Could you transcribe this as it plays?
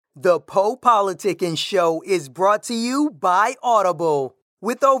The Poe Politicking Show is brought to you by Audible.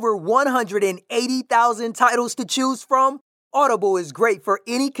 With over 180,000 titles to choose from, Audible is great for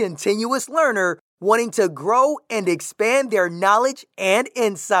any continuous learner wanting to grow and expand their knowledge and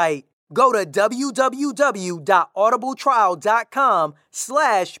insight. Go to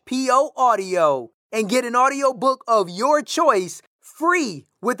www.audibletrial.com/PO Audio and get an audiobook of your choice free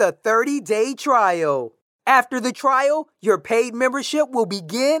with a 30-day trial. After the trial, your paid membership will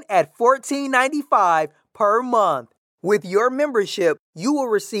begin at $14.95 per month. With your membership, you will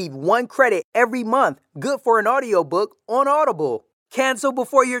receive 1 credit every month, good for an audiobook on Audible. Cancel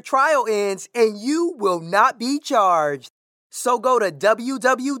before your trial ends and you will not be charged. So go to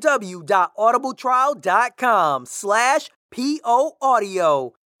www.audibletrial.com/PO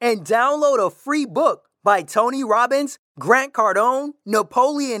Audio and download a free book by Tony Robbins, Grant Cardone,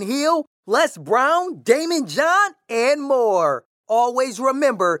 Napoleon Hill, Les Brown, Damon John, and more. Always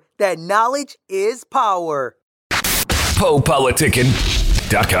remember that knowledge is power.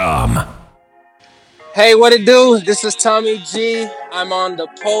 PoePoliticking.com. Hey, what it do? This is Tommy G. I'm on the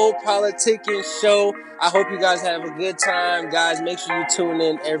Poe Politicking Show. I hope you guys have a good time. Guys, make sure you tune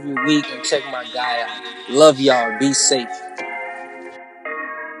in every week and check my guy out. Love y'all. Be safe.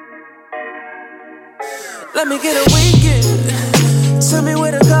 Let me get a weekend. Tell me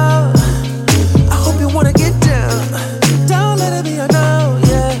where to go. I hope you wanna get down. Don't let it be a no,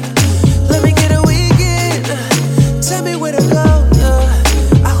 yeah. Let me get a weekend. Tell me where to go,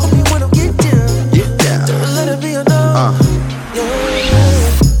 yeah. I hope you wanna get down. Don't let it be a no,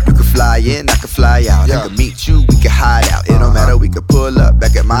 yeah. You can fly in, I can fly out. I can meet you, we can hide out. It don't matter, we can pull up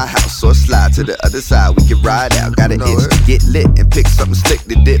back at my house or slide to the other side. We can ride out. Got an itch to get lit and pick something slick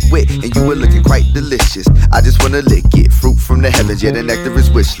to dip with. And you were looking quite delicious. I just wanna lick it. Fruit from the heavens, yeah, the nectar is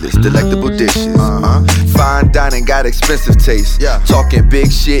wishless. Delectable dishes. Fine dining, got expensive taste. Talking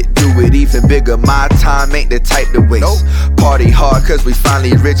big shit, do it even bigger. My time ain't the type to waste. Party hard, cause we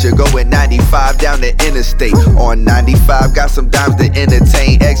finally richer. Going 95 down the interstate. On 95, got some dimes to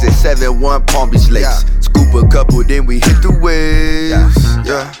entertain. Exit 71 Palm Beach Lakes. Scoop a couple, then we hit the waves.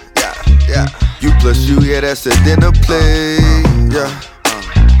 You plus you, yeah, that's a dinner plate.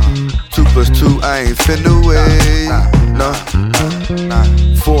 2 plus 2, I ain't finna wait. No.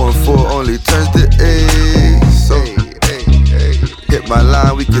 4 and 4 only turns to 8. So hit my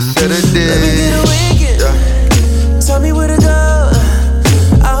line, we can set a day. Let me get a weekend. Tell me where to go.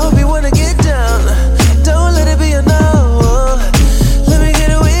 I hope you wanna get down. Don't let it be a no. Let me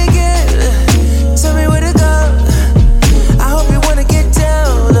get a weekend. Tell me where to go. I hope you wanna get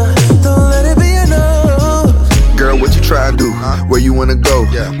down. Don't let it be a no. Girl, what you try to do? Where you wanna go?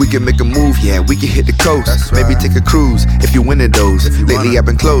 We can make a move, yeah, we can hit the coast. Maybe take a cruise if you winning those. Lately I've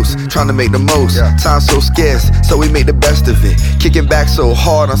been close, trying to make the most. Time's so scarce, so we make the best of it. Kicking back so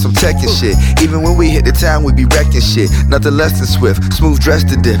hard on some tech and shit. Even when we hit the town, we be wrecking shit. Nothing less than swift, smooth dress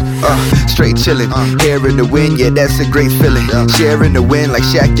to dip. Straight chillin', hair in the wind, yeah, that's a great feeling. Sharing the wind like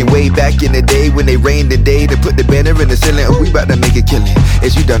Shaq and way back in the day when they rained the day to put the banner in the ceiling. Oh, we bout to make a killing.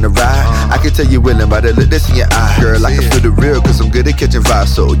 Is you down to ride? I can tell you willing by the look that's in your eye. Girl, I can feel the real, cause I'm good at catching vibes.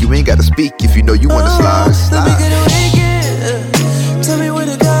 So you ain't gotta speak if you know you wanna slide. Let me get a weekend. Tell me where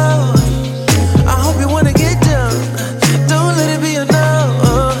to go. I hope you wanna get down. Don't let it be a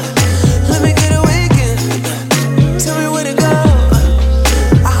no. Let me get a weekend. Tell me where to go.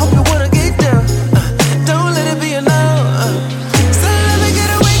 I hope you wanna get down. Don't let it be a no. So let me get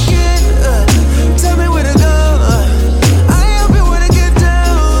a weekend. Tell me where to go. I hope you wanna get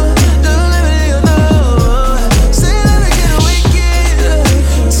down. Don't let it be a no. Say let me get a weekend.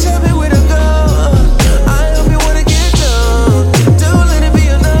 Tell me where to go. I hope you wanna get down. Don't let it be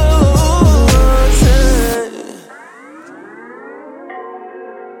a no.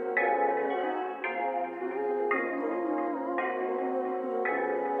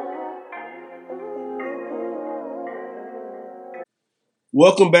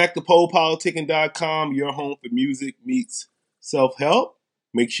 Welcome back to PoePoliticking.com, your home for music meets self-help.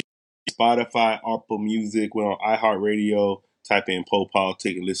 Make sure you Spotify, Apple Music, we're on iHeartRadio. Type in Poe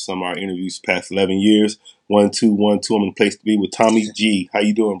Politic and listen to some of our interviews past 11 years. 1212, I'm in the place to be with Tommy G. How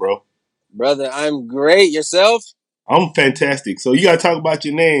you doing, bro? Brother, I'm great. Yourself? I'm fantastic. So you gotta talk about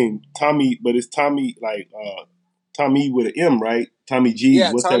your name, Tommy, but it's Tommy like Tommy with an M, right? Tommy G.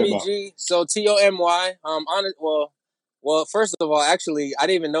 Yeah, What's Tommy that about? G. So Tomy. Well, first of all, actually, I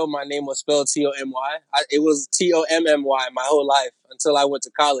didn't even know my name was spelled Tomy. It was Tommy my whole life until I went to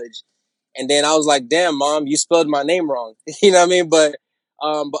college, and then I was like, "Damn, mom, you spelled my name wrong." You know what I mean? But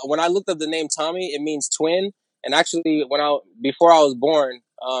when I looked up the name Tommy, it means twin. And actually, before I was born,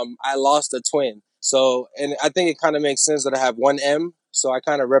 I lost a twin. So, and I think it kind of makes sense that I have one M. so I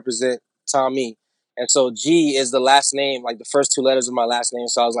kind of represent Tommy. And so G is the last name, like the first two letters of my last name.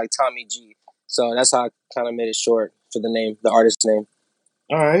 So I was like Tommy G. So that's how I kind of made it short for the name, the artist name.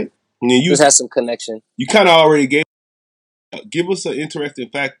 All right. And then Just has some connection. You kind of already give us an interesting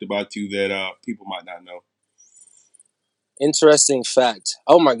fact about you that people might not know. Interesting fact.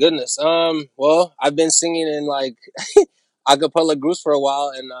 Oh my goodness. Well, I've been singing in like a cappella groups for a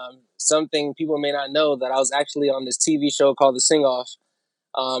while, and something people may not know that I was actually on this TV show called The Sing Off.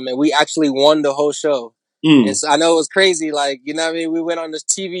 And we actually won the whole show. And so I know it was crazy, like, you know what I mean? We went on this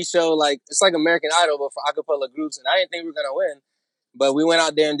TV show, like, it's like American Idol, but for acapella groups, and I didn't think we were going to win. But we went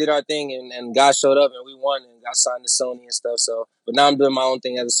out there and did our thing, and God showed up, and we won, and got signed to Sony and stuff. So, but now I'm doing my own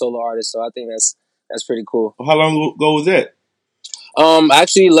thing as a solo artist, so I think that's pretty cool. Well, how long ago was that? I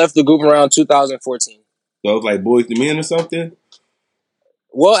actually left the group around 2014. So it was like Boys to Men or something?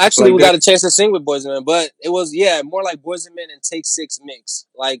 Well, actually, Like we that? got a chance to sing with Boys and Men, but it was, more like Boys and Men and Take Six mix.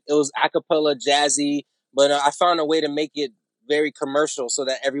 Like, it was acapella, jazzy, but I found a way to make it very commercial so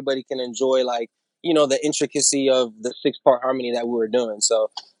that everybody can enjoy, like, you know, the intricacy of the 6-part harmony that we were doing. So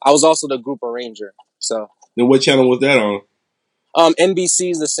I was also the group arranger. So Then what channel was that on?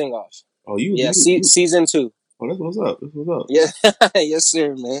 NBC's The Sing Off. Oh, season 2. Oh, that's what's up. That's what's up. Yeah, yes,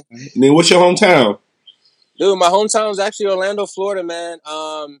 sir, man. And then what's your hometown? Dude, my hometown is actually Orlando, Florida, man.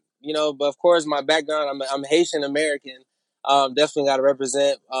 You know, but of course, my background, I'm Haitian American. Definitely got to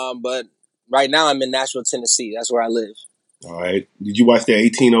represent. But right now, I'm in Nashville, Tennessee. That's where I live. All right. Did you watch the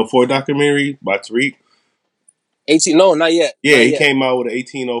 1804 documentary by Tariq? 18? No, not yet. Yeah, not he yet. came out with an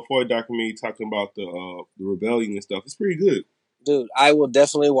 1804 documentary talking about the rebellion and stuff. It's pretty good. Dude, I will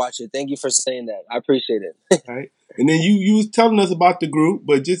definitely watch it. Thank you for saying that. I appreciate it. All right. And then you was telling us about the group,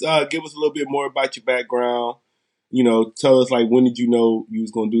 but just give us a little bit more about your background. You know, tell us, like, when did you know you was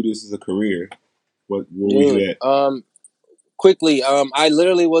going to do this as a career? Where were you at? Quickly, I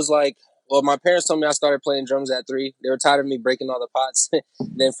literally was like, well, my parents told me I started playing drums at 3. They were tired of me breaking all the pots.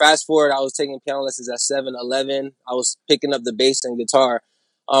 Then fast forward, I was taking piano lessons at 7, 11. I was picking up the bass and guitar.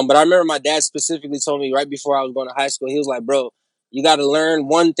 But I remember my dad specifically told me right before I was going to high school, he was like, bro, you got to learn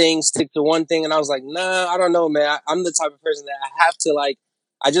one thing, stick to one thing. And I was like, nah, I don't know, man. I'm the type of person that I have to, like,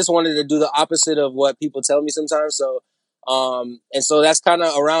 I just wanted to do the opposite of what people tell me sometimes. So, and so that's kind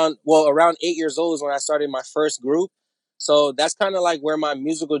of around 8 years old is when I started my first group. So that's kind of like where my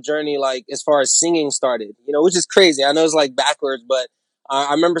musical journey, like, as far as singing started, you know, which is crazy. I know it's like backwards, but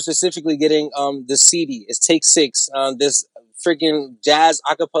I remember specifically getting the CD. It's Take Six, this freaking jazz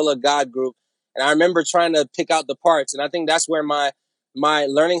acapella God group. And I remember trying to pick out the parts. And I think that's where my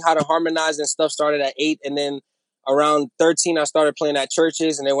learning how to harmonize and stuff started at 8. And then around 13, I started playing at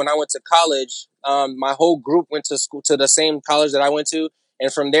churches. And then when I went to college, my whole group went to school, to the same college that I went to.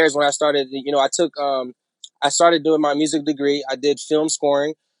 And from there is when I started, you know, I started doing my music degree. I did film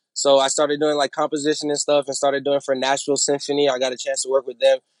scoring. So I started doing like composition and stuff and started doing for Nashville Symphony. I got a chance to work with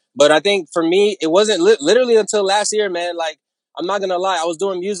them. But I think for me, it wasn't literally until last year, man. Like, I'm not going to lie. I was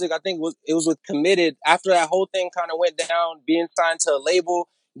doing music. I think it was with Committed. After that whole thing kind of went down, being signed to a label,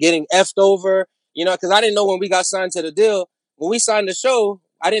 getting effed over, you know, because I didn't know when we got signed to the deal. When we signed the show,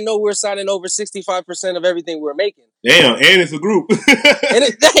 I didn't know we were signing over 65% of everything we were making. Damn, and it's a group.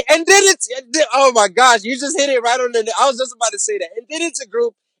 Oh my gosh, you just hit it right on the. I was just about to say that. And then it's a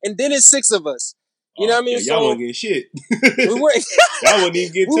group, and then it's 6 of us. You know what I mean? Yeah, y'all wasn't getting shit. We were. Y'all wasn't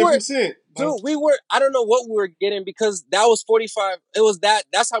even getting 10%. Dude, we were. I don't know what we were getting because that was 45. It was that.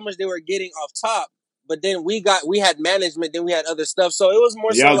 That's how much they were getting off top. But then we had management. Then we had other stuff. So it was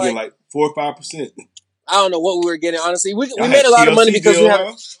more Y'all so getting like 4 or 5%. I don't know what we were getting. Honestly, we made a lot of money because deal, we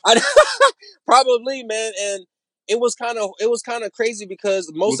had probably, man, and it was kind of crazy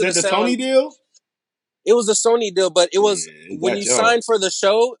because most was of that the Sony deal? It was a Sony deal, but it was when you y'all. signed for the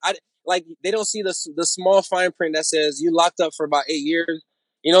show. They don't see the small fine print that says you locked up for about 8 years.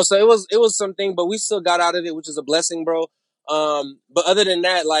 You know, so it was something, but we still got out of it, which is a blessing, bro. But other than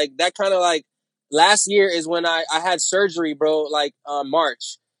that, like that kind of like last year is when I had surgery, bro. Like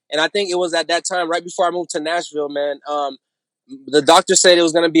March, and I think it was at that time right before I moved to Nashville, man. The doctor said it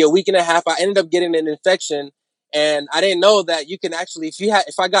was going to be a week and a half. I ended up getting an infection. And I didn't know that you can actually,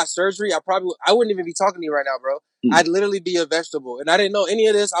 if I got surgery, I wouldn't even be talking to you right now, bro. I'd literally be a vegetable. And I didn't know any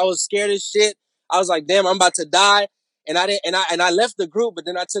of this. I was scared as shit. I was like, damn, I'm about to die. And I left the group, but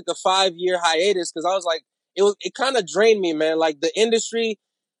then I took a 5-year hiatus because I was like, it kind of drained me, man. Like the industry,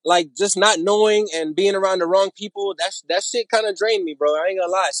 like just not knowing and being around the wrong people, that shit kind of drained me, bro. I ain't gonna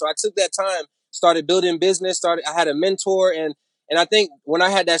lie. So I took that time, started building business, I had a mentor. And I think when I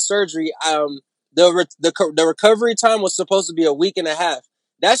had that surgery, the recovery time was supposed to be a week and a half.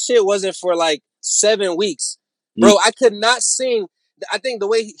 That shit wasn't for like 7 weeks. Bro, I could not sing. I think the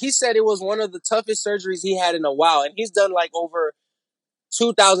way he said it was one of the toughest surgeries he had in a while, and he's done like over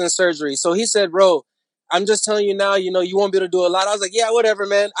 2,000 surgeries. So he said, bro, I'm just telling you now, you won't be able to do a lot. I was like, yeah, whatever,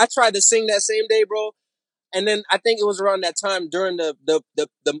 man. I tried to sing that same day, bro. And then I think it was around that time during the that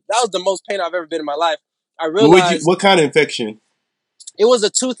was the most pain I've ever been in my life. I realized what kind of infection? it was a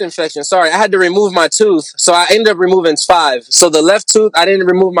tooth infection. Sorry, I had to remove my tooth. So I ended up removing 5. So the left tooth, I didn't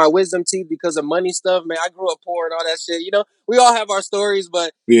remove my wisdom teeth because of money stuff. Man, I grew up poor and all that shit. We all have our stories,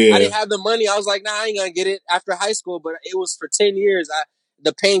 but I didn't have the money. I was like, nah, I ain't gonna get it after high school. But it was for 10 years.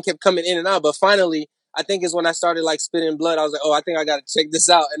 The pain kept coming in and out. But finally, I think is when I started like spitting blood. I was like, oh, I think I gotta check this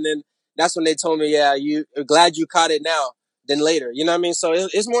out. And then that's when they told me, yeah, you're glad you caught it now than later. You know what I mean? So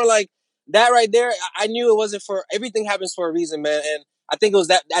it's more like that right there. I knew it wasn't for everything happens for a reason, man. And I think it was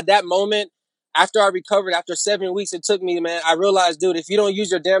that at that moment, after I recovered, after 7 weeks it took me, man, I realized, dude, if you don't use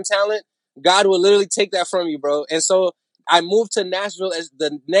your damn talent, God will literally take that from you, bro. And so I moved to Nashville as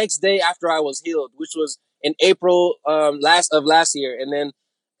the next day after I was healed, which was in April last year. And then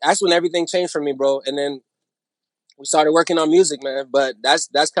that's when everything changed for me, bro. And then we started working on music, man. But that's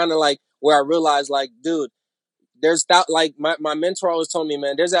kind of like where I realized, like, dude, there's that, like my mentor always told me,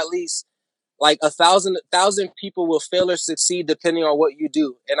 man, there's at least like 1,000 people will fail or succeed depending on what you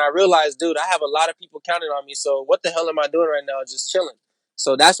do. And I realized, dude, I have a lot of people counting on me. So what the hell am I doing right now? Just chilling.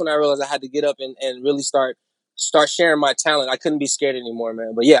 So that's when I realized I had to get up and really start sharing my talent. I couldn't be scared anymore,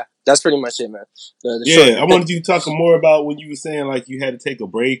 man. But yeah, that's pretty much it, man. I wanted you to talk more about when you were saying like you had to take a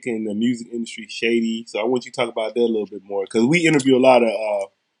break and the music industry shady. So I want you to talk about that a little bit more because we interview a lot of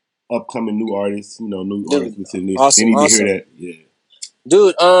upcoming new artists, artists within this. Awesome, they need to hear that. Yeah.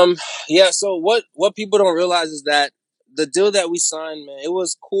 Dude, yeah, so what people don't realize is that the deal that we signed, man, it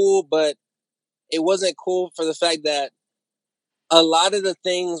was cool, but it wasn't cool for the fact that a lot of the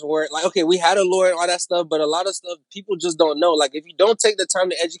things were like, okay, we had a lawyer and all that stuff, but a lot of stuff people just don't know. Like if you don't take the time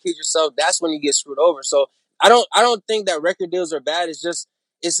to educate yourself, that's when you get screwed over. So I don't think that record deals are bad. It's just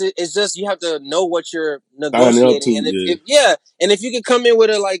you have to know what you're negotiating. And if you can come in with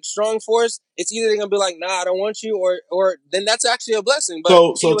a like strong force, it's either they're gonna be like, nah, I don't want you, or then that's actually a blessing.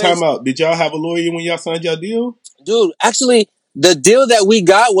 But so time out. Did y'all have a lawyer when y'all signed y'all deal? Dude, actually the deal that we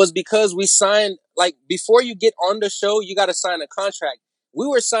got was because we signed, like, before you get on the show, you got to sign a contract. We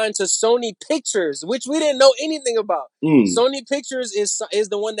were signed to Sony Pictures, which we didn't know anything about. Sony Pictures is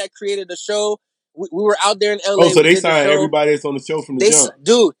the one that created the show. We were out there in LA. Oh, so they signed everybody that's on the show from the jump.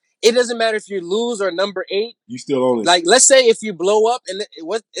 Dude, it doesn't matter if you lose or number 8. You still own it. Like, let's say if you blow up, and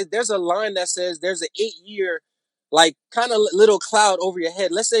there's a line that says there's an 8-year, like, kind of little cloud over your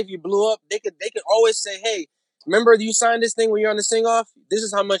head. Let's say if you blew up, they could always say, hey, remember you signed this thing when you're on the sing-off? This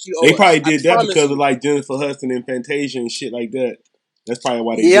is how much you owe They probably us. did that because of like Jennifer Hudson and Fantasia and shit like that. That's probably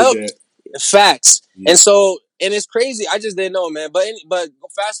why they did that. Facts. Yeah. And it's crazy. I just didn't know, man. But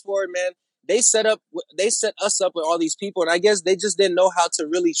fast forward, man. They set us up with all these people, and I guess they just didn't know how to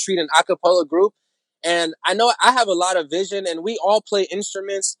really treat an a cappella group. And I know I have a lot of vision, and we all play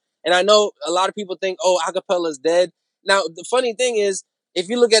instruments. And I know a lot of people think, oh, a cappella is dead. Now, the funny thing is, if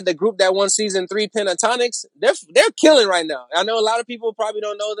you look at the group that won season 3, Pentatonix, they're killing right now. I know a lot of people probably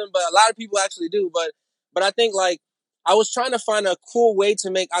don't know them, but a lot of people actually do. But I think, like, I was trying to find a cool way to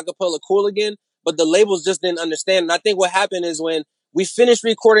make acapella cool again, but the labels just didn't understand. And I think what happened is when we finished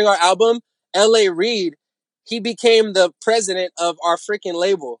recording our album, L.A. Reid, he became the president of our freaking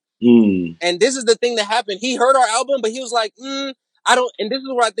label. And this is the thing that happened. He heard our album, but he was like, I don't. And this is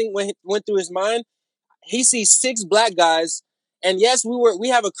what I think went through his mind. He sees 6 black guys. And yes, we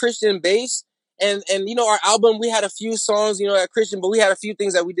have a Christian base, and our album, we had a few songs, at Christian, but we had a few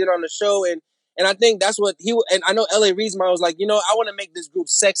things that we did on the show, and I think that's what and I know L.A. Reid's mind was like, I want to make this group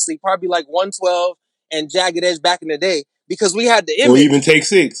sexy, probably like 112 and Jagged Edge back in the day, because we had the image.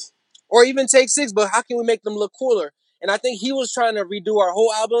 Or even Take 6, but how can we make them look cooler? And I think he was trying to redo our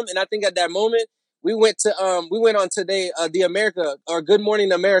whole album, and I think at that moment, we went on today, The America, or Good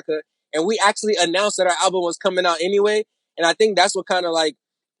Morning America, and we actually announced that our album was coming out anyway. And I think that's what kind of like,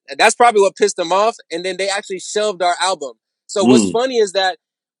 that's probably what pissed them off. And then they actually shelved our album. So what's funny is that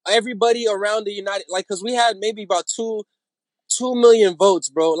everybody around the United, like, cause we had maybe about 2 million votes,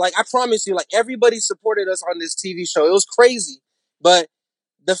 bro. Like, I promise you, like, everybody supported us on this TV show. It was crazy. But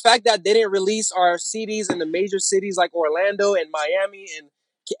the fact that they didn't release our CDs in the major cities like Orlando and Miami and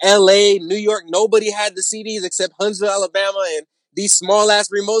LA, New York, nobody had the CDs except Huntsville, Alabama, and these small ass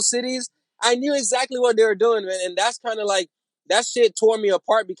remote cities. I knew exactly what they were doing, man. And that's kind of like, that shit tore me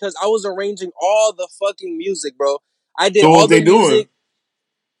apart because I was arranging all the fucking music, bro. I did all the music.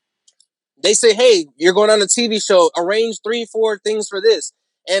 They say, hey, you're going on a TV show, arrange 3-4 things for this.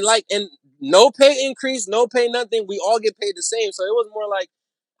 And no pay increase, no pay nothing. We all get paid the same. So it was more like,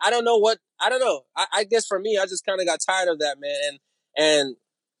 I don't know. I guess for me, I just kind of got tired of that, man. And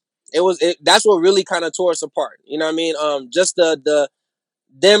that's what really kind of tore us apart. You know what I mean? Just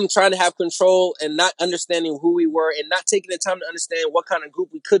them trying to have control and not understanding who we were and not taking the time to understand what kind of group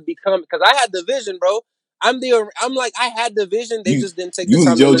we could become. Because I had the vision, bro. I'm like, I had the vision. They just didn't take the time to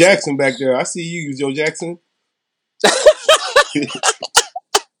listen. You was Joe Jackson back there. I see you was Joe Jackson.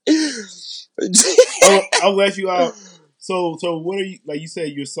 I'll ask you out. So what are you, like you said,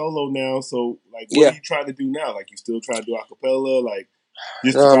 you're solo now. So like, what are you trying to do now? Like, you still trying to do acapella? Like,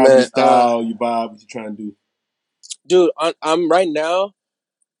 just your style, your vibe, what you trying to do? Dude, I'm right now.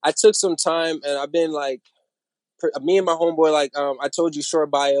 I took some time and I've been like, me and my homeboy, like, I told you, Short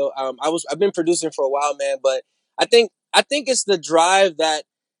Bio. I've been producing for a while, man. But I think it's the drive that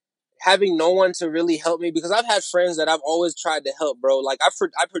having no one to really help me, because I've had friends that I've always tried to help, bro. Like I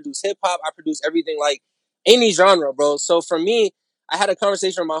produce hip hop, I produce everything, like any genre, bro. So for me, I had a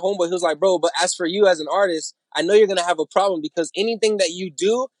conversation with my homeboy. He was like, bro, but as for you as an artist, I know you're gonna have a problem because anything that you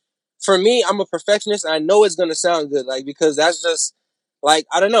do, for me, I'm a perfectionist and I know it's gonna sound good, like, because that's just like,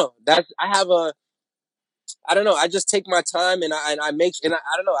 I don't know. I don't know. I just take my time and I make, and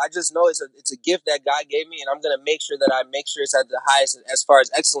I don't know. I just know it's a gift that God gave me, and I'm gonna make sure it's at the highest as far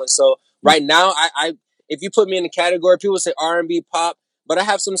as excellence. So right now, I if you put me in the category, people say R&B, pop, but I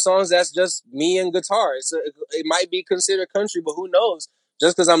have some songs that's just me and guitar. It might be considered country, but who knows?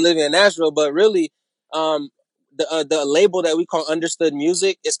 Just because I'm living in Nashville, but really, the label that we call Understood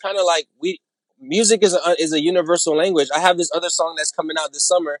Music is kind of like music is a universal language. I have this other song that's coming out this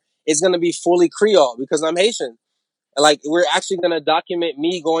summer. It's going to be fully Creole because I'm Haitian. Like, we're actually going to document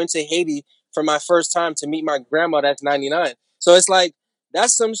me going to Haiti for my first time to meet my grandma that's 99. So it's like,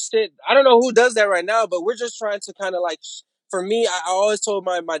 that's some shit. I don't know who does that right now, but we're just trying to kind of like, for me, I always told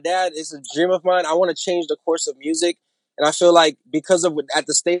my dad, it's a dream of mine. I want to change the course of music. And I feel like because of at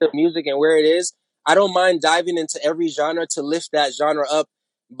the state of music and where it is, I don't mind diving into every genre to lift that genre up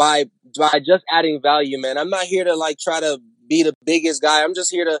by just adding value, man. I'm not here to like try to be the biggest guy. I'm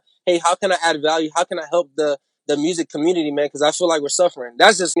just here to, hey, how can I add value? How can I help the music community, man? Because I feel like we're suffering.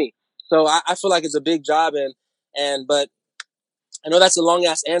 That's just me. So I feel like it's a big job, but I know that's a long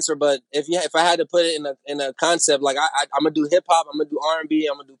ass answer. But if I had to put it in a concept, like I'm gonna do hip hop, I'm gonna do R&B,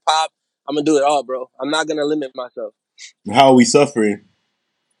 I'm gonna do pop, I'm gonna do it all, bro. I'm not gonna limit myself. How are we suffering?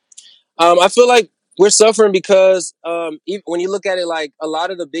 I feel like we're suffering because even when you look at it, like a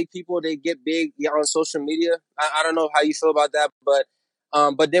lot of the big people, they get big on social media. I don't know how you feel about that, but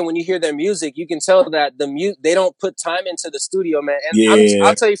then when you hear their music, you can tell that they don't put time into the studio, man. And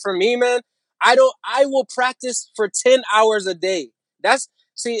I'll tell you, for me, man, I will practice for 10 hours a day. I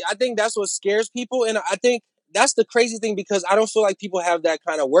think that's what scares people, and I think that's the crazy thing, because I don't feel like people have that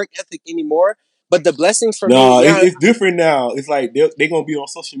kind of work ethic anymore. But the blessing for me, it's different now. It's like they're going to be on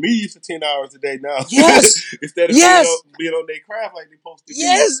social media for 10 hours a day now. Yes. Instead of being on their craft like they supposed to be.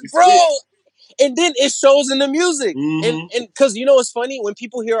 Yes, bro. And then it shows in the music. Mm-hmm. And because, you know, it's funny, when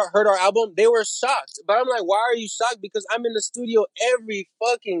people heard our album, they were shocked. But I'm like, why are you shocked? Because I'm in the studio every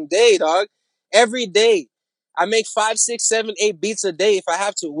fucking day, dog. Every day. I make 5, 6, 7, 8 beats a day if I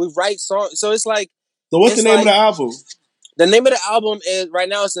have to. We write songs. So it's like. So what's the name of the album? The name of the album is, right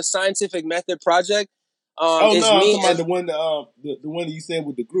now, it's the Scientific Method Project. I'm talking about the one that you said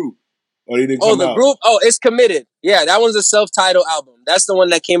with the group. Or they didn't come out. Group? Oh, it's Committed. Yeah, that one's a self-titled album. That's the one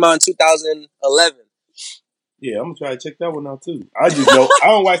that came out in 2011. Yeah, I'm gonna try to check that one out too. I just know I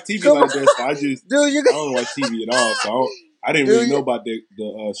don't watch TV like that, so I don't watch TV at all. So I didn't really know about the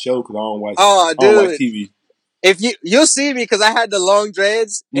show because I don't watch. I don't watch TV. If you'll see me, because I had the long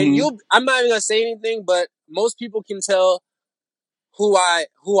dreads, and I'm not even gonna say anything, but most people can tell who I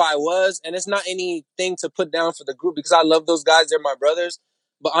was, and it's not anything to put down for the group, because I love those guys. They're my brothers.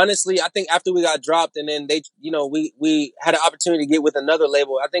 But honestly, I think after we got dropped, and then we had an opportunity to get with another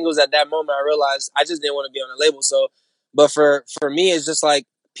label. I think it was at that moment I realized I just didn't want to be on a label. So, but for me, it's just like,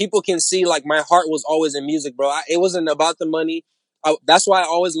 people can see, like, my heart was always in music, bro. It wasn't about the money. That's why I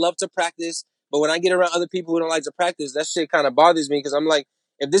always love to practice. But when I get around other people who don't like to practice, that shit kind of bothers me, because I'm like,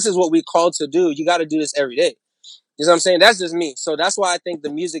 if this is what we called to do, you got to do this every day. You know what I'm saying? That's just me. So that's why I think the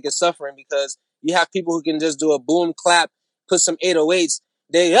music is suffering, because you have people who can just do a boom clap, put some 808s,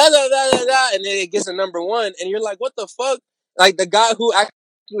 and then it gets a number one, and you're like, what the fuck? Like, the guy who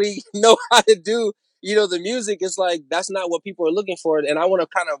actually know how to do, the music, is like, that's not what people are looking for, and I want to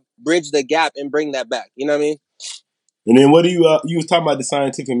kind of bridge the gap and bring that back. You know what I mean? And then what do you was talking about the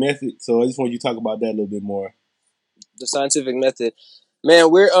Scientific Method, so I just want you to talk about that a little bit more. The Scientific Method. Man,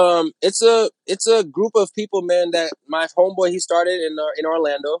 it's a group of people, man, that my homeboy, he started in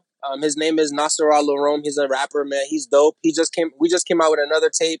Orlando. His name is Nasser Al-Rome. He's a rapper, man. He's dope. We just came out with another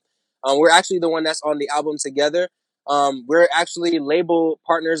tape. We're actually the one that's on the album together. We're actually label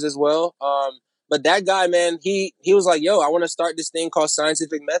partners as well. But that guy, man, he was like, yo, I want to start this thing called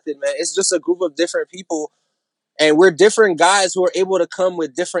Scientific Method, man. It's just a group of different people, and we're different guys who are able to come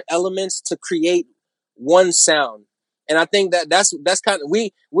with different elements to create one sound. And I think that's kind of,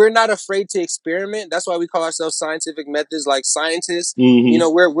 we're not afraid to experiment. That's why we call ourselves Scientific Methods, like scientists. Mm-hmm. You know,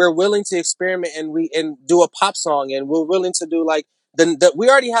 we're willing to experiment and do a pop song, and we're willing to do like we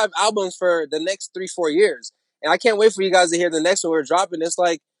already have albums for the next 3-4 years, and I can't wait for you guys to hear the next one we're dropping. It's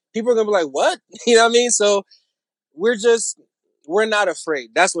like people are gonna be like, "What?" You know what I mean? So we're not afraid.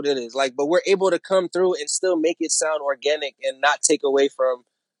 That's what it is. Like, but we're able to come through and still make it sound organic and not take away from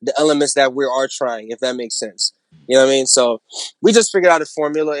the elements that we are trying, if that makes sense. You know what I mean? So we just figured out a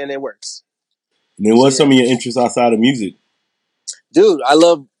formula and it works. And then what's some of your interests outside of music? Dude, I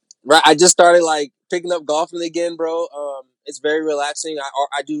just started like picking up golfing again, bro. It's very relaxing.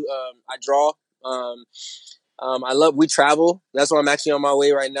 I draw. We travel. That's why I'm actually on my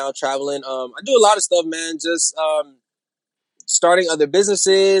way right now, traveling. I do a lot of stuff, man. Just starting other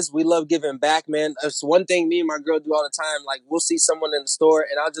businesses. We love giving back, man. That's one thing me and my girl do all the time. Like, we'll see someone in the store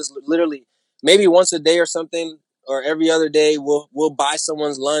and I'll just literally maybe once a day or something, or every other day, we'll buy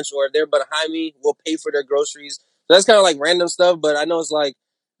someone's lunch, or if they're behind me, we'll pay for their groceries. So that's kind of like random stuff, but I know it's like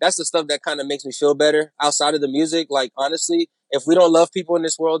that's the stuff that kind of makes me feel better outside of the music. Like, honestly, if we don't love people in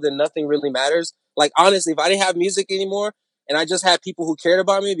this world, then nothing really matters. Like, honestly, if I didn't have music anymore and I just had people who cared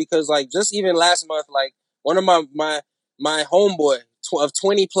about me, because like just even last month, like one of my homeboy of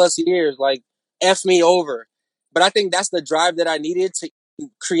 20 plus years, like, F me over. But I think that's the drive that I needed to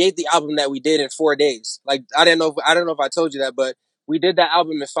create the album that we did in 4 days. Like, I don't know if I told you that, but we did that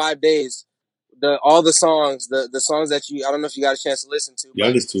album in 5 days. All the songs, the songs that I don't know if you got a chance to listen to. Yeah, I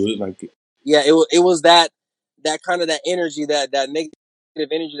listened to it. Like, yeah, it was that kind of that energy, that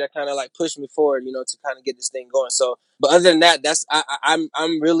negative energy that kind of like pushed me forward, to kind of get this thing going. So, but other than that,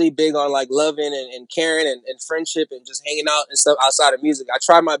 I'm really big on like loving and caring and friendship and just hanging out and stuff outside of music. I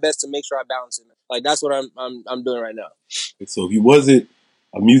try my best to make sure I balance it. Like, that's what I'm doing right now. So if you wasn't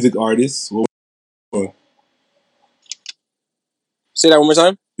a music artist, say that one more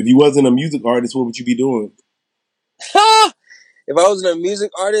time. If you wasn't a music artist, what would you be doing? If I wasn't a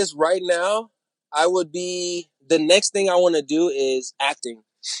music artist right now, I would be. The next thing I want to do is acting.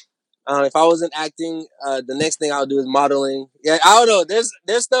 If I wasn't acting, the next thing I'll do is modeling. Yeah, I don't know.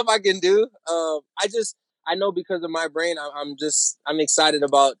 There's stuff I can do. I know because of my brain, I'm excited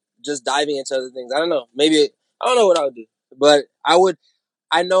about just diving into other things. I don't know. Maybe I don't know what I would do, but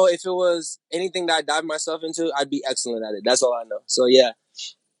I know if it was anything that I dive myself into, I'd be excellent at it. That's all I know. So yeah,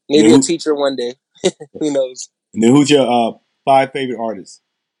 maybe a teacher one day. Who knows? And then who's your 5 favorite artists?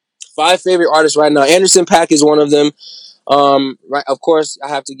 5 favorite artists right now. Anderson .Paak is one of them. Right, of course, I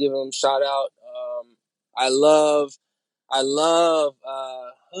have to give him a shout out. I love.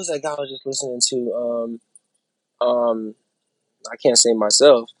 Who's that guy I was just listening to? I can't say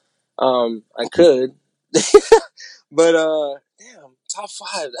myself. I could, but damn, top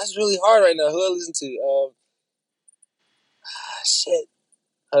 5. That's really hard right now. Who I listen to? Shit.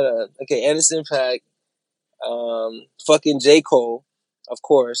 Okay, Anderson .Paak. Fucking J. Cole, of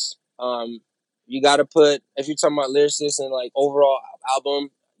course. You gotta put, if you're talking about lyricists and like overall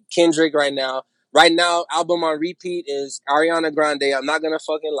album, Kendrick right now. Right now, album on repeat is Ariana Grande. I'm not gonna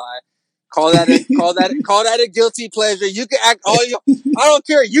fucking lie. Call that a guilty pleasure. You can act all you. I don't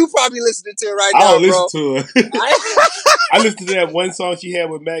care. You probably listening to it right now, bro. I don't listen to her. I listened to that one song she had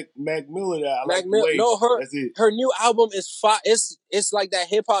with Mac Miller. That I like. No, her new album is fire. It's like that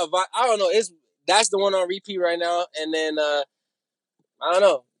hip hop vibe. I don't know. That's the one on repeat right now. And then I don't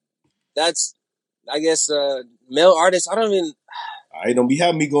know. That's, I guess, male artists. I don't even. I don't be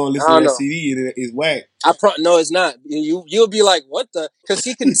having me going listen to that CD and it's whack. No, it's not. You'll be like, what the? Because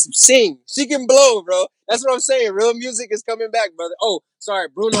she can sing, she can blow, bro. That's what I'm saying. Real music is coming back, brother. Oh, sorry,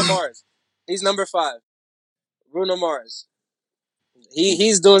 Bruno Mars. He's number 5. Bruno Mars.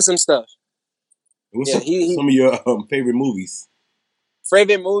 He's doing some stuff. What's some of your favorite movies?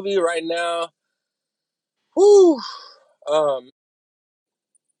 Favorite movie right now? Whew.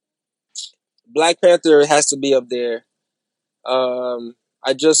 Black Panther has to be up there.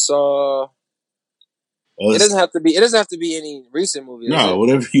 I just saw. It doesn't have to be any recent movie. No,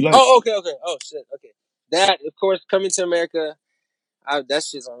 whatever you like. Oh, okay. Oh, shit. Okay. That, of course, Coming to America. That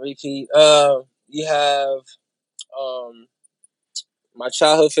shit's on repeat. You have my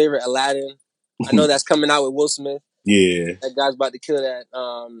childhood favorite, Aladdin. I know that's coming out with Will Smith. Yeah. That guy's about to kill that.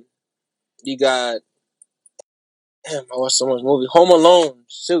 You got Damn, I watched so much movie. Home Alone.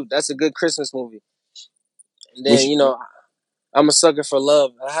 Shoot, that's a good Christmas movie. And then, Which, I'm a sucker for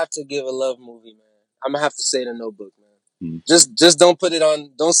love. I have to give a love movie, man. I'm gonna have to say The Notebook, man. Hmm. Just don't put it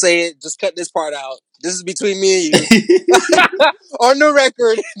on. Don't say it. Just cut this part out. This is between me and you. On the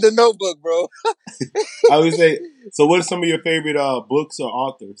record, The Notebook, bro. I would say. So, what are some of your favorite books or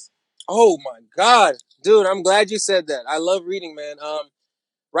authors? Oh my God, dude! I'm glad you said that. I love reading, man.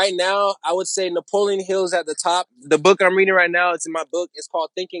 Right now, I would say Napoleon Hill's at the top. The book I'm reading right now, it's in my book. It's called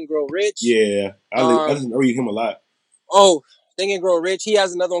Think and Grow Rich. Yeah, I read him a lot. Oh, Think and Grow Rich. He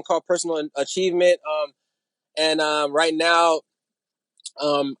has another one called Personal Achievement. Right now,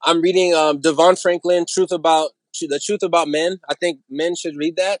 I'm reading Devon Franklin, The Truth About Men. I think men should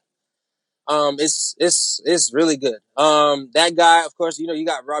read that. It's really good. That guy, of course, you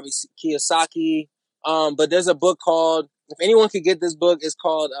got Robbie Kiyosaki. But there's a book called, if anyone could get this book, it's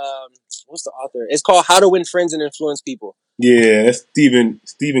called what's the author? It's called How to Win Friends and Influence People. Yeah, that's Stephen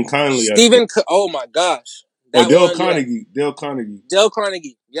Conley. Oh my gosh. Dale Carnegie. Yeah. Dale Carnegie. Dale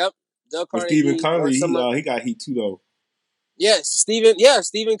Carnegie. Yep. Dale Carnegie. But Stephen Conley, he got heat too though. Yes,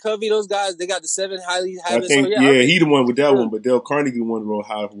 Stephen Covey, those guys, they got the 7 highly habits. I think, he the one with that one, but Dale Carnegie the one wrote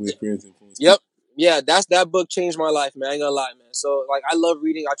How to Win Friends and Influence. Yep. Yeah, that book changed my life, man. I ain't gonna lie, man. So, like, I love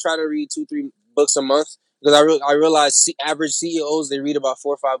reading. I try to read 2-3 books a month because I realize average CEOs, they read about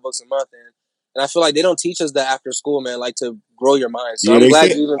 4 or 5 books a month, and I feel like they don't teach us that after school, man, like to grow your mind. So I'm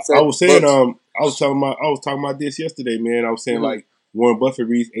glad you even said I was saying, books. I was talking about this yesterday, man. I was saying like Warren Buffett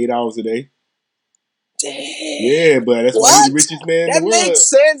reads 8 hours a day. Damn. Yeah, but that's why he's the richest man in the world. That makes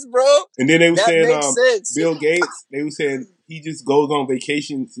sense, bro. And then they were saying, Bill Gates, they were saying he just goes on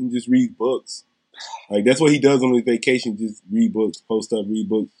vacations and just reads books. Like, that's what he does on his vacation, just read books, post up, read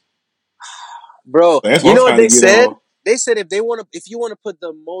books. Bro, that's you know what they said? They said if you want to put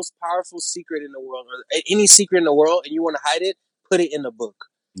the most powerful secret in the world, or any secret in the world, and you want to hide it, put it in the book.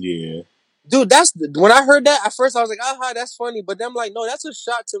 Yeah. Dude, when I heard that, at first I was like, aha, that's funny. But then I'm like, no, that's a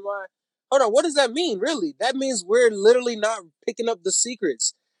shot to my... Hold on, what does that mean, really? That means we're literally not picking up the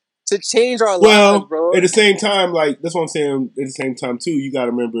secrets to change our lives, bro. At the same time, like, that's what I'm saying, at the same time, too, you got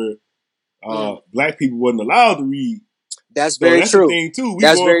to remember, black people wasn't allowed to read. That's very true. The thing, too.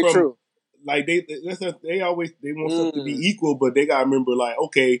 That's very true. Like, they want stuff to be equal, but they got to remember, like,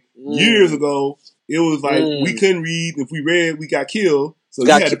 okay, years ago, it was like, we couldn't read. If we read, we got killed. So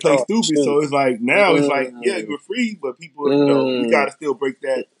you had to play stupid. So it's like, now it's like, yeah, you were free, but people, we got to still break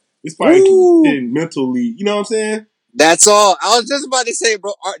that. It's probably mentally, you know what I'm saying? That's all. I was just about to say,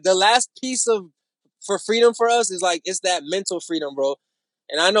 bro, the last piece for freedom for us is like, it's that mental freedom, bro.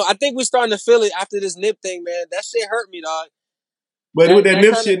 And I think we're starting to feel it after this nip thing, man. That shit hurt me, dog. But with that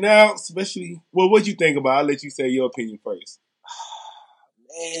nip shit now, especially, well, what you think about it? I'll let you say your opinion first.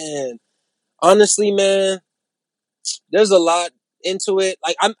 Man, honestly, man, there's a lot into it.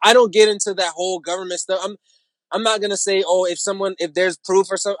 Like, I don't get into that whole government stuff. I'm not gonna say, oh, if there's proof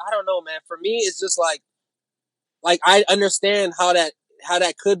or something. I don't know, man. For me, it's just like I understand how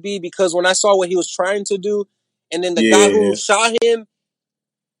that could be, because when I saw what he was trying to do, and then the guy who shot him,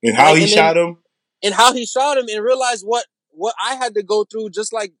 and how he shot him, and realized what I had to go through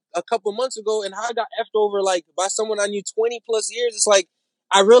just like a couple months ago, and how I got effed over like by someone I knew 20 plus years. It's like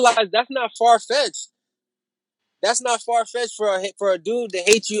I realized that's not far fetched. That's not far fetched for a dude to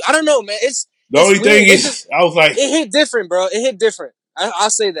hate you. I don't know, man. The only thing is, I was like, it hit different, bro. It hit different. I'll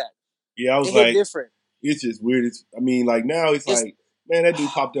say that. Yeah, I was like, different. It's just weird. I mean, like, now it's like, man, that dude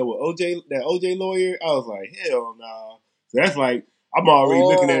popped up with that OJ lawyer. I was like, hell no. Nah. So that's like, I'm already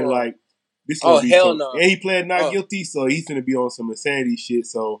looking at it like, this is gonna be hell no. And he pled not guilty, so he's gonna be on some insanity shit.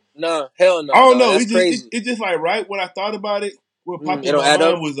 So no, hell no. I don't know. It's just like, right when I thought about it, what popped in my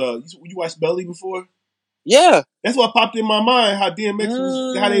mind was you watched Belly before? Yeah, that's what popped in my mind. How DMX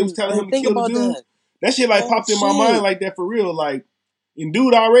was, how they was telling him to kill the dude. That shit like popped in my mind like that for real. Like, and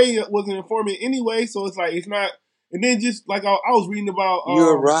dude already was an informant anyway, so it's like it's not. And then just like I was reading about,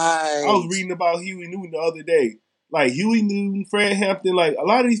 you're right. I was reading about Huey Newton the other day. Like Huey Newton, Fred Hampton, like a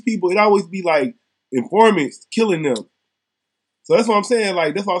lot of these people, it always be like informants killing them. So that's what I'm saying.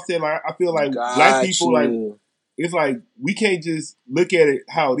 Like that's what I'm saying. Like I feel like black people, like it's like we can't just look at it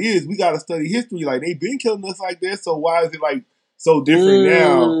how it is. We got to study history. Like they've been killing us like that. So why is it like so different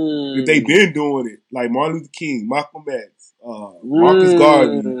now if they've been doing it? Like Martin Luther King, Malcolm X, Marcus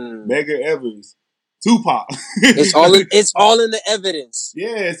Garvey, Medgar Evers, Tupac. It's all in the evidence.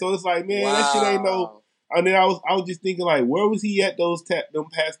 Yeah. So it's like, man, that shit ain't no. And then I was just thinking like, where was he at them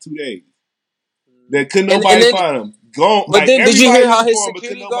past 2 days? That couldn't nobody find him. Gone. But like, then did you hear how his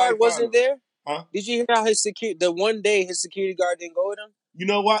security guard wasn't there? Huh? Did you hear how the one day his security guard didn't go with him? You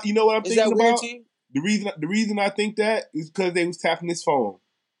know what? You know what I'm thinking about? Is that weird to you? the reason I think that is because they was tapping his phone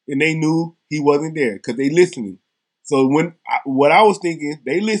and they knew he wasn't there because they listening. So what I was thinking,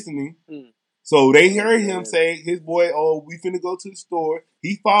 they listening. So they heard him say, his boy, oh, we finna go to the store.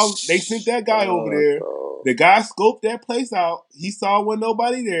 He followed, they sent that guy over there. Bro. The guy scoped that place out. He saw when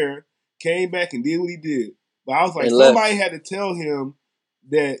nobody there, came back and did what he did. But I was like, And somebody had to tell him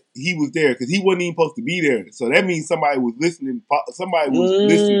that he was there because he wasn't even supposed to be there. So that means somebody was listening. Somebody was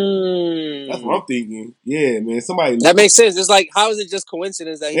listening. That's what I'm thinking. Yeah, man. Somebody. That makes sense. It's like, how is it just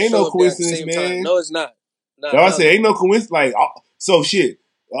coincidence that he ain't showed no up there at the coincidence, same man. time? No, it's not. That's what I say. Ain't no coincidence. Like, so shit.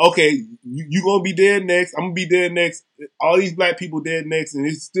 Okay, you gonna be dead next. I'm gonna be dead next. All these black people dead next, and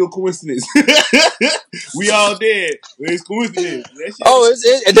it's still coincidence. We all dead. It's coincidence.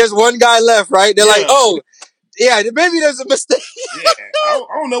 And there's one guy left, right? They're like, oh, yeah, maybe there's a mistake. Yeah, I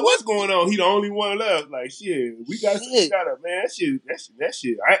don't know what's going on. He the only one left. Like shit, we gotta man. That shit. That's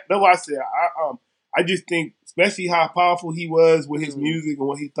why I said I just think, especially how powerful he was with his music and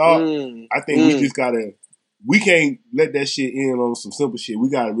what he thought. I think we just gotta. We can't let that shit in on some simple shit. We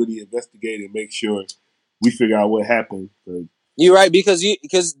gotta really investigate and make sure we figure out what happened. You're right, because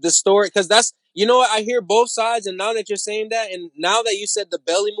the story, because that's, you know what, I hear both sides, and now that you're saying that, and now that you said the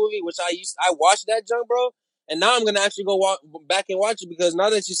Belly movie, which I watched that junk, bro, and now I'm gonna actually go back and watch it, because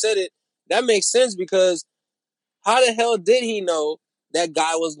now that you said it, that makes sense, because how the hell did he know that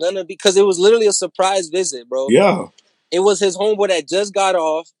guy was gonna be, because it was literally a surprise visit, bro. Yeah. It was his homeboy that just got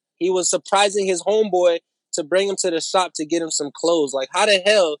off. He was surprising his homeboy to bring him to the shop to get him some clothes. Like, how the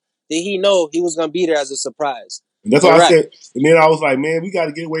hell did he know he was gonna be there as a surprise? And that's why I said, and then I was like, man, we got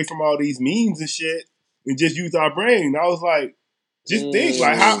to get away from all these memes and shit and just use our brain. And I was like, just think,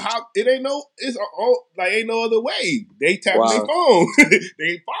 like, how it ain't no, it's all, like, ain't no other way. They tapping their phone.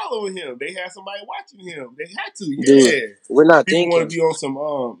 They following him. They had somebody watching him. They had to, yeah. Dude, we're not People thinking. want to be on some,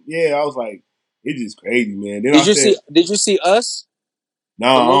 I was like, it's just crazy, man. Then Did you see Us? No,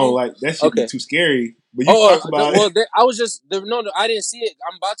 I don't like, that shit be too scary. But you talk about it. Well, I was just, no, I didn't see it.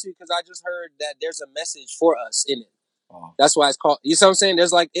 I'm about to, because I just heard that there's a message for us in it. Oh. That's why it's called, you see what I'm saying?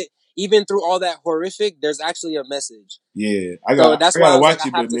 There's like, even through all that horrific, there's actually a message. Yeah, I gotta watch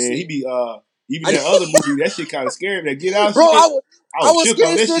it, but man, he be, even that other movie, that shit kind of scary. That Get Out bro, shit. I was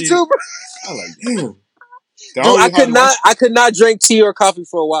scared shit too, bro. I was like, damn. Dude, I could not drink tea or coffee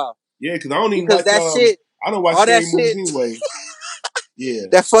for a while. Yeah, because I don't even watch that shit. I don't watch scary movies anyway. Yeah,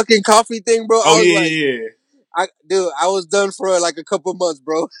 that fucking coffee thing, bro. Oh, yeah. I was done for like a couple months,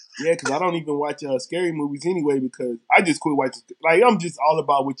 bro. Yeah, because I don't even watch scary movies anyway, because I just quit watching. Like, I'm just all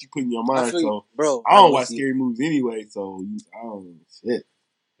about what you put in your mind. So, bro, I don't watch scary movies anyway. So, I don't know. Shit.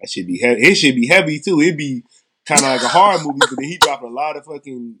 That should be heavy. It should be heavy too. It'd be kind of like a horror movie, but then he dropped a lot of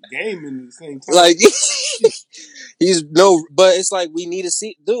fucking game in the same time. Like, but it's like, we need to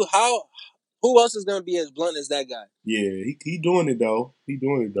see, dude, who else is going to be as blunt as that guy? Yeah, he doing it though.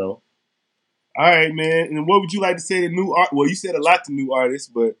 All right, man. And what would you like to say to new art? Well, you said a lot to new artists,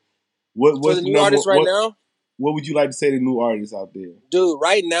 but what's for the new artists now? What would you like to say to new artists out there? Dude,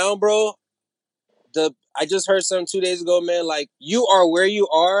 right now, bro, I just heard something 2 days ago, man. Like, you are where you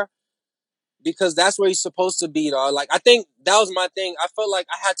are because that's where you're supposed to be, dog. Like, I think that was my thing. I felt like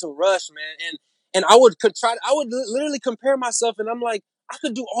I had to rush, man. And I would literally compare myself, and I'm like, I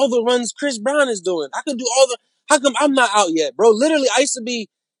could do all the runs Chris Brown is doing. I could do how come I'm not out yet, bro? Literally, I used to be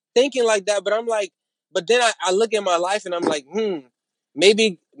thinking like that, but I'm like, but then I look at my life and I'm like,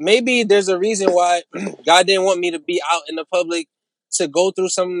 maybe there's a reason why God didn't want me to be out in the public to go through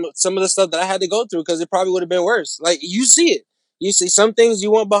some of the stuff that I had to go through, because it probably would have been worse. Like, you see it. You see some things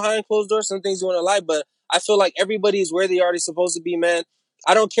you want behind closed doors, some things you want to lie, but I feel like everybody is where they are supposed to be, man.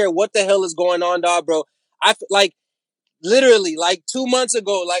 I don't care what the hell is going on, dog, bro. Like, literally, like 2 months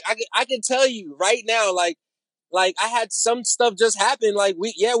ago, like I can tell you right now, like I had some stuff just happen. Like,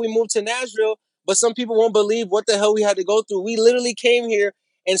 we moved to Nashville, but some people won't believe what the hell we had to go through. We literally came here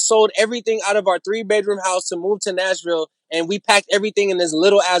and sold everything out of our 3-bedroom house to move to Nashville, and we packed everything in this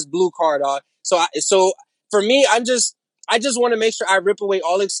little ass blue car, dog. So for me, I just want to make sure I rip away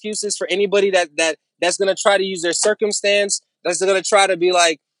all excuses for anybody that's gonna try to use their circumstance, that's gonna try to be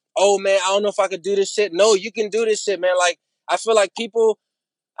like, oh man, I don't know if I could do this shit. No, you can do this shit, man. Like, I feel like people,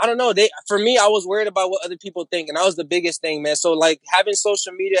 I don't know. For me, I was worried about what other people think, and that was the biggest thing, man. So, like, having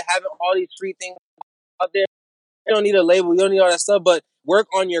social media, having all these free things out there, you don't need a label, you don't need all that stuff, but work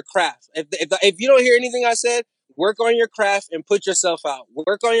on your craft. If you don't hear anything I said, work on your craft and put yourself out.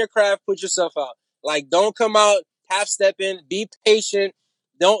 Work on your craft, put yourself out. Like, don't come out half-stepping. Be patient.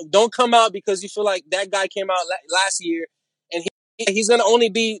 Don't come out because you feel like that guy came out last year, and he's gonna only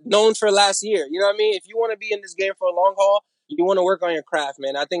be known for last year. You know what I mean? If you want to be in this game for a long haul, you want to work on your craft,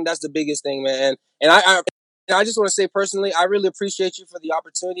 man. I think that's the biggest thing, man. And I just want to say personally, I really appreciate you for the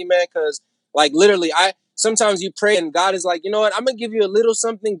opportunity, man, because like literally, sometimes you pray and God is like, you know what, I'm gonna give you a little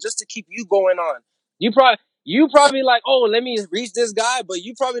something just to keep you going on. You probably like, oh, let me reach this guy, but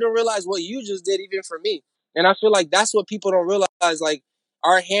you probably don't realize what you just did even for me. And I feel like that's what people don't realize. Like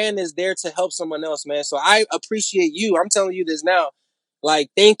our hand is there to help someone else, man. So I appreciate you. I'm telling you this now. Like,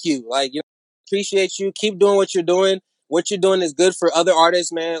 thank you. Like, you know, appreciate you. Keep doing what you're doing. What you're doing is good for other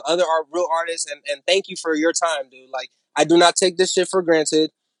artists, man, real artists. And thank you for your time, dude. Like, I do not take this shit for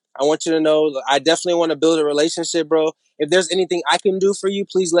granted. I want you to know, I definitely want to build a relationship, bro. If there's anything I can do for you,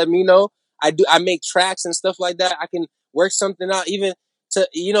 please let me know. I make tracks and stuff like that. I can work something out, even to,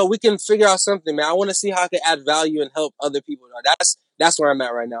 you know, we can figure out something, man. I want to see how I can add value and help other people. That's where I'm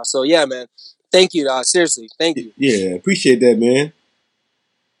at right now. So yeah, man. Thank you, dog. Seriously. Thank you. Yeah, appreciate that, man.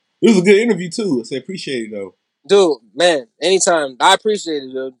 It was a good interview too. I appreciate it though. Dude, man, anytime. I appreciate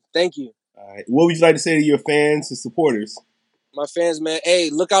it, dude. Thank you. All right. What would you like to say to your fans and supporters? My fans, man.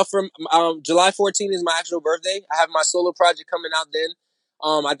 Hey, look out for July 14th is my actual birthday. I have my solo project coming out then.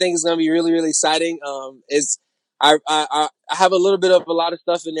 I think it's gonna be really, really exciting. I have a little bit of a lot of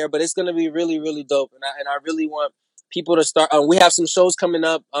stuff in there, but it's gonna be really, really dope. And I really want people to start. We have some shows coming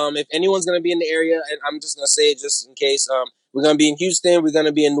up. If anyone's gonna be in the area, and I'm just gonna say it just in case. We're gonna be in Houston. We're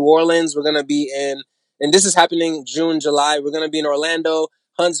gonna be in New Orleans. We're gonna be in, and this is happening June, July. We're gonna be in Orlando,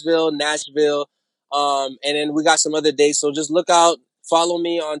 Huntsville, Nashville. And then we got some other dates. So just look out. Follow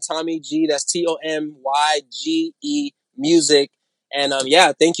me on Tommy G. That's TOMYGE music. And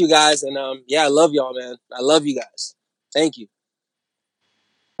yeah, thank you guys. And yeah, I love y'all, man. I love you guys. Thank you.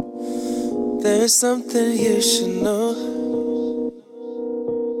 There's something you should know.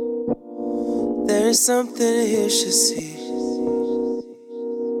 There's something you should see.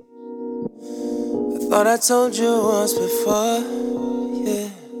 I thought I told you once before, yeah,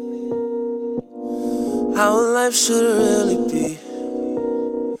 how life should really be.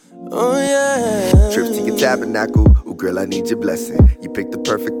 Oh yeah. Trips to your tabernacle. Ooh, girl, I need your blessing. You picked the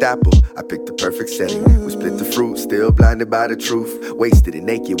perfect apple. I picked the perfect setting. We split the fruit, still blinded by the truth. Wasted and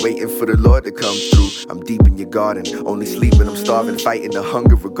naked, waiting for the Lord to come through. I'm deep in your garden, only sleeping, I'm starving, fighting the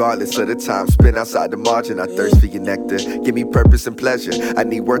hunger regardless of the time spent outside the margin. I thirst for your nectar, give me purpose and pleasure. I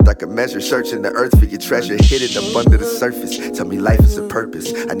need worth I can measure, searching the earth for your treasure. Hidden up under the surface, tell me life is a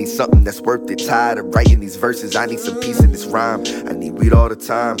purpose. I need something that's worth it, tired of writing these verses. I need some peace in this rhyme, I need weed all the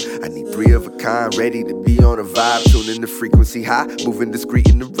time. I need 3 of a kind, ready to be on a vibe. Tuning the frequency high, moving discreet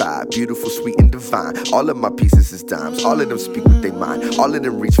in the ride. Beautiful, sweet and divine, all of my pieces is dimes. All of them speak with their mind, all of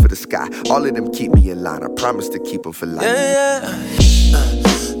them reach for the sky. All of them keep me in line, I promise to keep them for life. Yeah,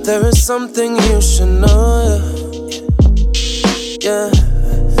 there is something you should know. Yeah,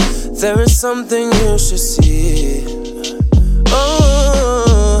 there is something you should see.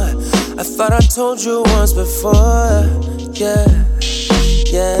 Oh, I thought I told you once before. Yeah,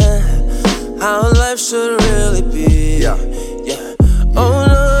 yeah, how life should really be. Yeah. Oh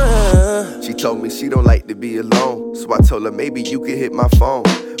no. She told me she don't like to be alone, so I told her maybe you could hit my phone.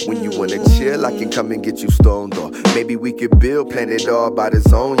 When you wanna chill, I can come and get you stoned. Or maybe we could build planet all by the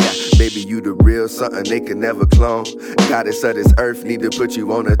zone. Yeah, baby, you the real, something they could never clone. Goddess of this earth, need to put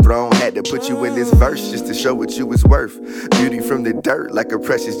you on a throne. Had to put you in this verse just to show what you was worth. Beauty from the dirt like a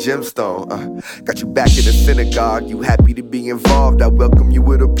precious gemstone. Got you back in the synagogue, you happy to be involved. I welcome you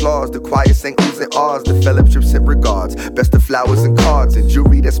with applause. The choir sang oohs and ahs, the fellowships and regards. Best of flowers and cards and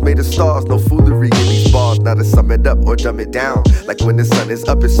jewelry that's made of stars. No foolery in these bars, now to sum it up or dumb it down. Like when the sun is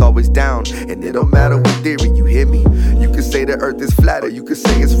up, it's always down. And it don't matter what theory, you hear me? You can say the earth is flat or you can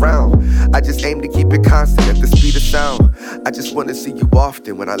say it's round. I just aim to keep it constant at the speed of sound. I just wanna see you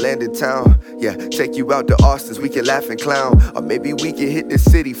often when I land in town. Yeah, take you out to Austin's, we can laugh and clown. Or maybe we can hit the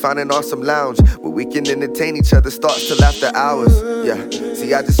city, find an awesome lounge where we can entertain each other, starts till after hours. Yeah,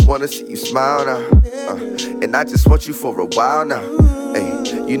 see, I just wanna see you smile now. And I just want you for a while now. Hey,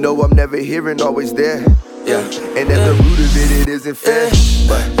 you know I'm never here and always there. Yeah, and at the root of it, it isn't fair.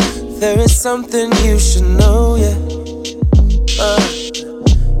 But there is something you should know, yeah.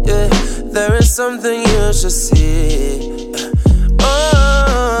 Yeah, there is something you should see.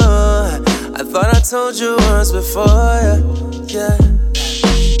 Oh, I thought I told you once before, yeah.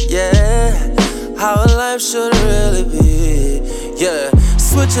 Yeah, how life should really be. Yeah,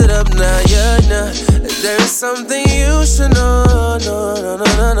 switch it up now, yeah, nah. There is something you should know, no,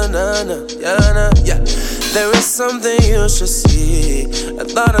 yeah. There is something you should see. I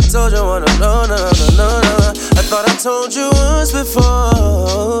thought I told you, no. I thought I told you once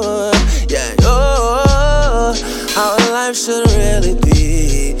before, yeah. Oh, how life should really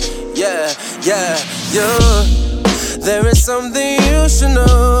be, yeah. There is something you should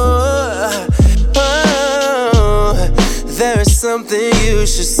know. Oh, there is something you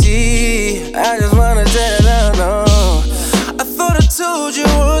should see. I just wanna tell you that no. I thought I told you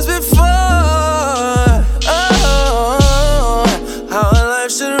once before. Oh, how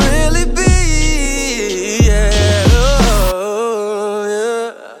life should really be. Yeah. Oh,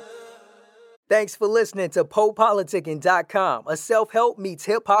 yeah. Thanks for listening to PoePoliticking.com, a self-help meets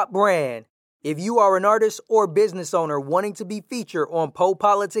hip-hop brand. If you are an artist or business owner wanting to be featured on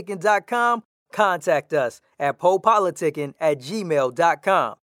PoePoliticking.com, contact us at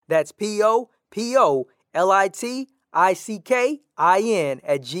PoePoliticking@gmail.com. That's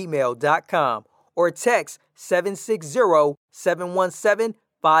PoePoliticking@gmail.com or text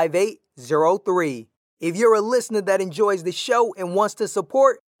 760-717-5803. If you're a listener that enjoys the show and wants to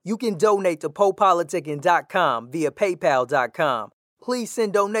support, you can donate to PoePoliticking.com via PayPal.com. Please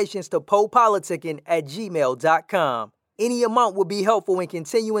send donations to PoePoliticking@gmail.com. Any amount will be helpful in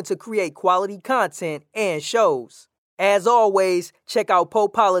continuing to create quality content and shows. As always, check out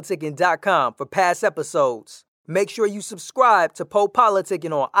PoePoliticking.com for past episodes. Make sure you subscribe to Poe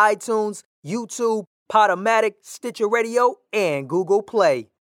Politicking on iTunes, YouTube, Podomatic, Stitcher Radio, and Google Play.